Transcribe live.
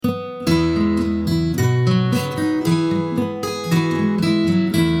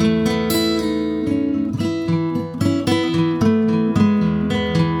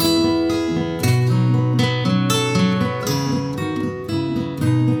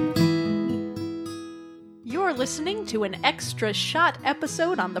You're listening to an extra shot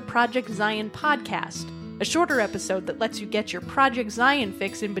episode on the Project Zion podcast, a shorter episode that lets you get your Project Zion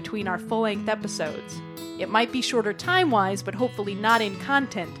fix in between our full-length episodes. It might be shorter time-wise, but hopefully not in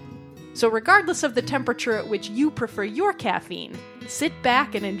content. So regardless of the temperature at which you prefer your caffeine, sit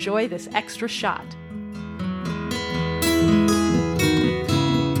back and enjoy this extra shot.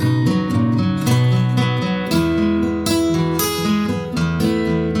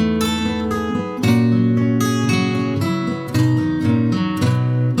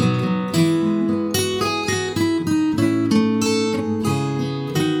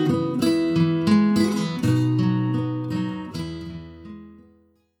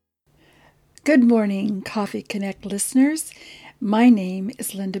 Good morning, Coffee Connect listeners. My name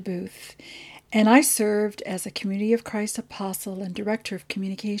is Linda Booth, and I served as a Community of Christ Apostle and Director of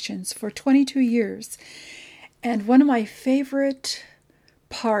Communications for 22 years. And one of my favorite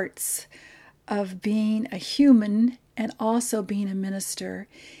parts of being a human and also being a minister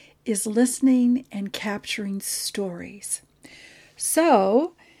is listening and capturing stories.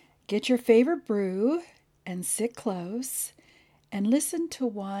 So, get your favorite brew and sit close and listen to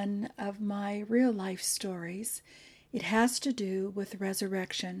one of my real-life stories. It has to do with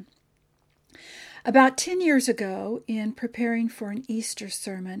resurrection. About 10 years ago, in preparing for an Easter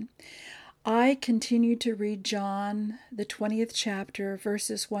sermon, I continued to read John, the 20th chapter,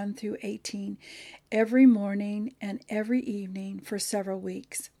 verses 1 through 18, every morning and every evening for several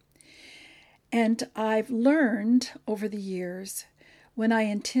weeks. And I've learned over the years, when I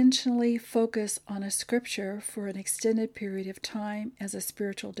intentionally focus on a scripture for an extended period of time as a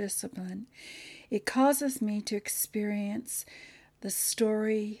spiritual discipline, it causes me to experience the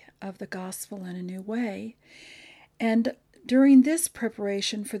story of the gospel in a new way. And during this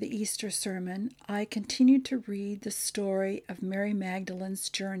preparation for the Easter sermon, I continued to read the story of Mary Magdalene's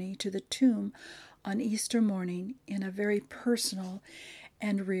journey to the tomb on Easter morning in a very personal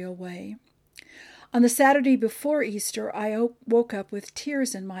and real way. On the Saturday before Easter, I woke up with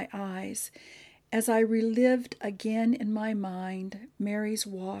tears in my eyes as I relived again in my mind Mary's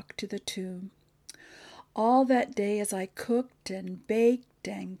walk to the tomb. All that day as I cooked and baked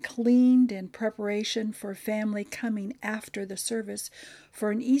and cleaned in preparation for family coming after the service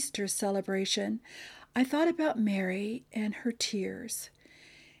for an Easter celebration, I thought about Mary and her tears.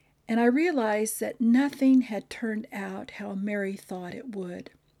 And I realized that nothing had turned out how Mary thought it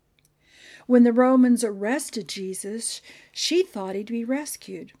would. When the Romans arrested Jesus, she thought he'd be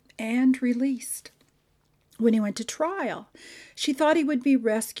rescued and released. When he went to trial, she thought he would be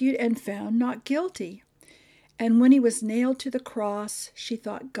rescued and found not guilty. And when he was nailed to the cross, she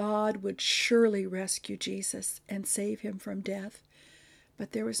thought God would surely rescue Jesus and save him from death.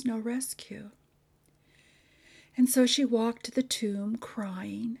 But there was no rescue. And so she walked to the tomb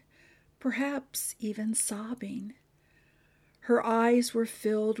crying, perhaps even sobbing. Her eyes were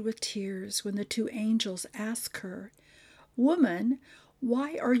filled with tears when the two angels asked her, "Woman,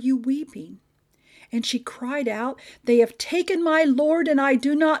 why are you weeping?" And she cried out, "They have taken my Lord, and I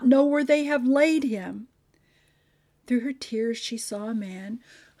do not know where they have laid him." Through her tears she saw a man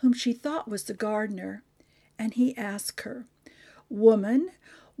whom she thought was the gardener, and he asked her, "Woman,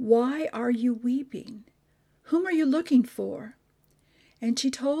 why are you weeping? Whom are you looking for?" And she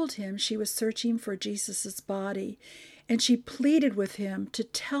told him she was searching for Jesus' body, and she pleaded with him to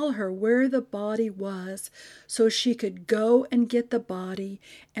tell her where the body was so she could go and get the body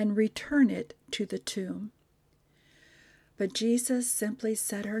and return it to the tomb. But Jesus simply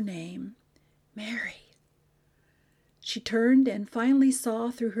said her name, Mary. She turned and finally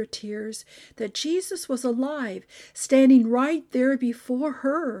saw through her tears that Jesus was alive, standing right there before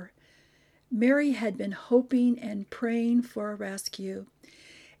her. Mary had been hoping and praying for a rescue,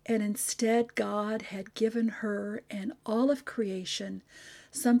 and instead God had given her and all of creation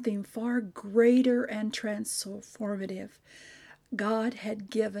something far greater and transformative. God had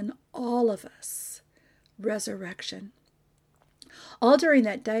given all of us resurrection. All during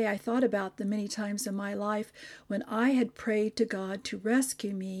that day, I thought about the many times in my life when I had prayed to God to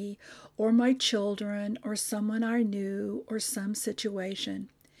rescue me or my children or someone I knew or some situation.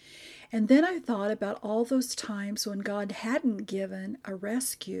 And then I thought about all those times when God hadn't given a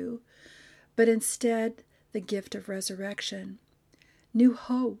rescue, but instead the gift of resurrection, new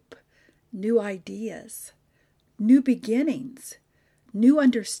hope, new ideas, new beginnings, new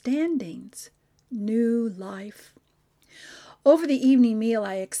understandings, new life. Over the evening meal,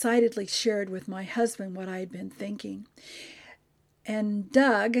 I excitedly shared with my husband what I had been thinking. And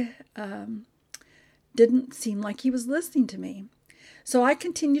Doug didn't seem like he was listening to me. So I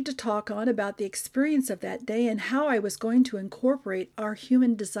continued to talk on about the experience of that day and how I was going to incorporate our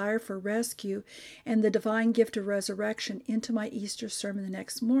human desire for rescue and the divine gift of resurrection into my Easter sermon the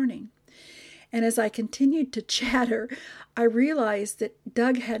next morning. And as I continued to chatter, I realized that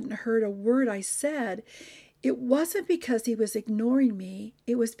Doug hadn't heard a word I said. It wasn't because he was ignoring me.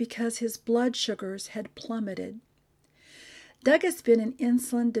 It was because his blood sugars had plummeted. Doug has been an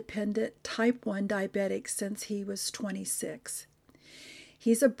insulin-dependent type 1 diabetic since he was 26.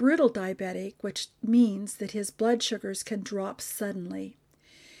 He's a brittle diabetic, which means that his blood sugars can drop suddenly.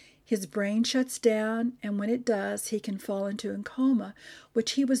 His brain shuts down, and when it does, he can fall into a coma,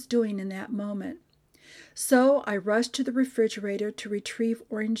 which he was doing in that moment. So I rushed to the refrigerator to retrieve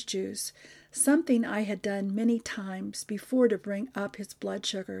orange juice, something I had done many times before to bring up his blood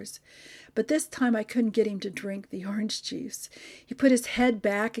sugars. But this time I couldn't get him to drink the orange juice. He put his head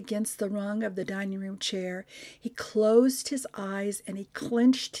back against the rung of the dining room chair. He closed his eyes and he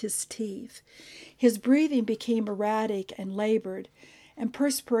clenched his teeth. His breathing became erratic and labored, and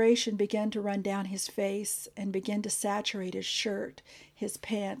perspiration began to run down his face and began to saturate his shirt, his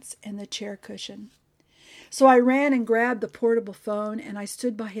pants, and the chair cushion. So I ran and grabbed the portable phone, and I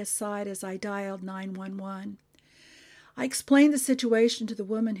stood by his side as I dialed 911. I explained the situation to the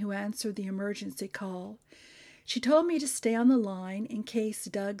woman who answered the emergency call. She told me to stay on the line in case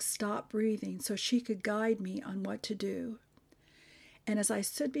Doug stopped breathing so she could guide me on what to do. And as I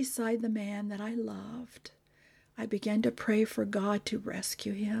stood beside the man that I loved, I began to pray for God to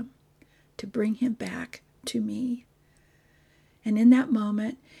rescue him, to bring him back to me. And in that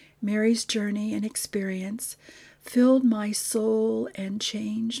moment, Mary's journey and experience filled my soul and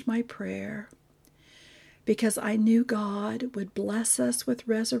changed my prayer, because I knew God would bless us with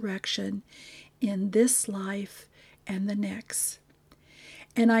resurrection in this life and the next.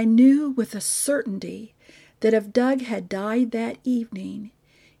 And I knew with a certainty that if Doug had died that evening,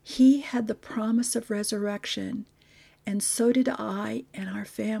 he had the promise of resurrection, and so did I and our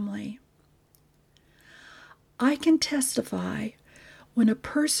family. I can testify, when a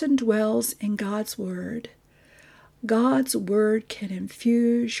person dwells in God's Word can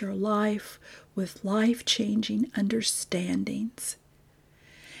infuse your life with life-changing understandings.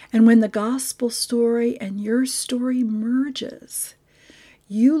 And when the gospel story and your story merges,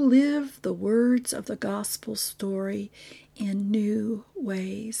 you live the words of the gospel story in new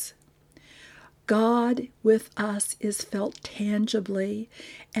ways. God with us is felt tangibly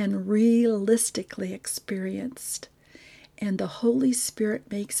and realistically experienced, and the Holy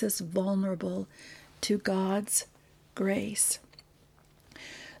Spirit makes us vulnerable to God's grace.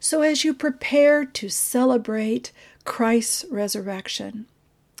 So as you prepare to celebrate Christ's resurrection,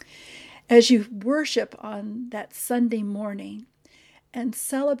 as you worship on that Sunday morning and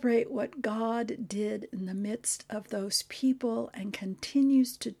celebrate what God did in the midst of those people and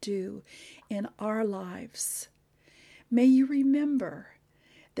continues to do in our lives, may you remember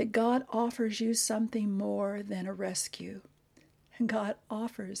that God offers you something more than a rescue. God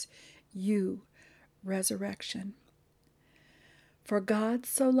offers you resurrection. For God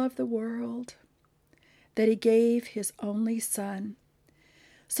so loved the world that he gave his only Son,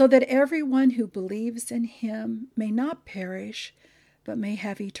 so that everyone who believes in him may not perish, but may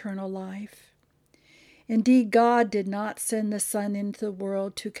have eternal life. Indeed, God did not send the Son into the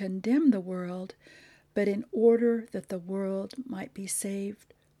world to condemn the world, but in order that the world might be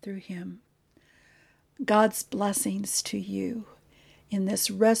saved through him. God's blessings to you in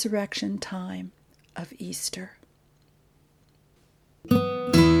this resurrection time of Easter.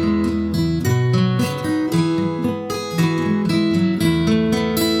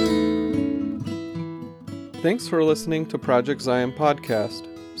 Thanks for listening to Project Zion Podcast.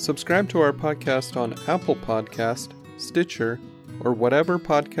 Subscribe to our podcast on Apple Podcast, Stitcher, or whatever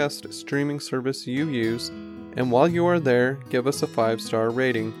podcast streaming service you use, and while you are there, give us a 5-star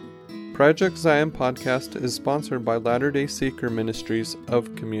rating. Project Zion Podcast is sponsored by Latter-day Seeker Ministries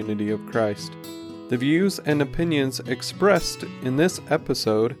of Community of Christ. The views and opinions expressed in this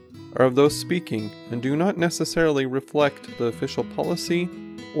episode are of those speaking and do not necessarily reflect the official policy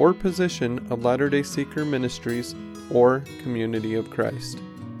or position of Latter-day Seeker Ministries or Community of Christ.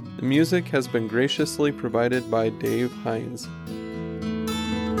 The music has been graciously provided by Dave Hines.